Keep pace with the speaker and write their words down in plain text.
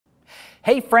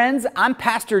Hey friends, I'm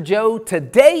Pastor Joe.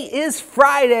 Today is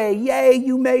Friday. Yay,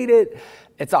 you made it.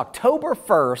 It's October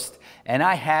 1st, and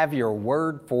I have your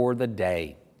word for the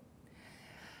day.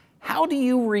 How do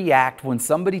you react when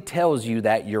somebody tells you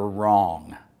that you're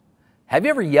wrong? Have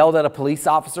you ever yelled at a police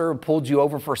officer who pulled you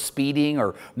over for speeding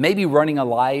or maybe running a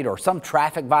light or some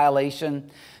traffic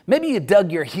violation? Maybe you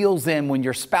dug your heels in when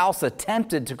your spouse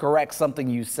attempted to correct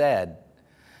something you said.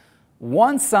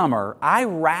 One summer, I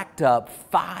racked up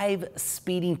 5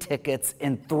 speeding tickets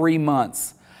in 3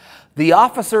 months. The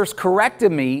officers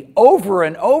corrected me over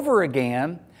and over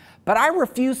again, but I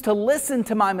refused to listen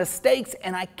to my mistakes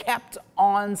and I kept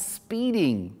on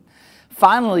speeding.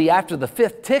 Finally, after the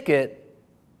 5th ticket,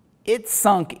 it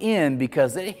sunk in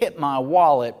because it hit my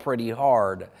wallet pretty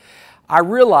hard. I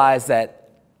realized that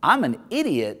I'm an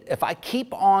idiot if I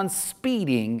keep on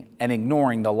speeding and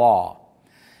ignoring the law.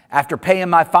 After paying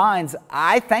my fines,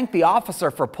 I thanked the officer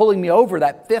for pulling me over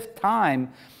that 5th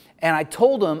time, and I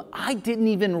told him I didn't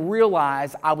even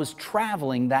realize I was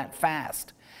traveling that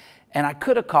fast, and I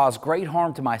could have caused great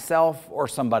harm to myself or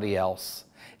somebody else.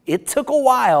 It took a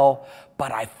while,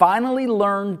 but I finally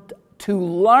learned to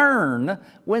learn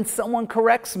when someone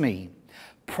corrects me.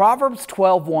 Proverbs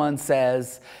 12:1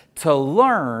 says, "To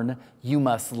learn, you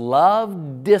must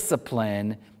love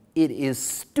discipline. It is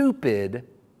stupid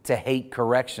to hate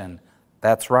correction."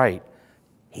 That's right.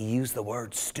 He used the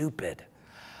word stupid.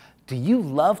 Do you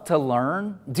love to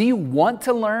learn? Do you want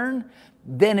to learn?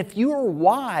 Then if you are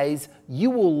wise,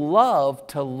 you will love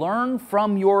to learn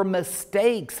from your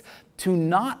mistakes, to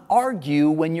not argue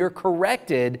when you're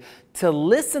corrected, to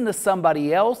listen to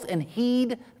somebody else and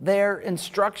heed their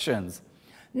instructions.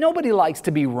 Nobody likes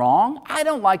to be wrong. I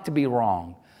don't like to be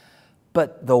wrong.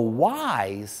 But the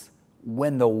wise,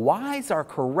 when the wise are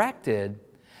corrected,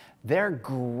 they're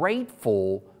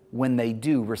grateful when they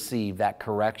do receive that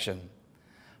correction.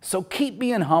 So keep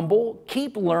being humble,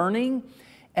 keep learning,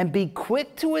 and be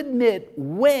quick to admit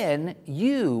when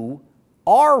you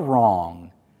are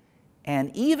wrong.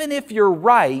 And even if you're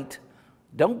right,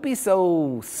 don't be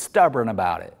so stubborn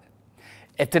about it.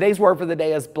 If today's word for the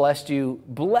day has blessed you,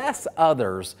 bless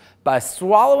others by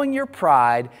swallowing your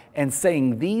pride and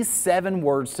saying these 7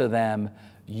 words to them: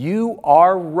 "You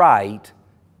are right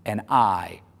and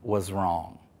I was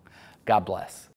wrong." God bless.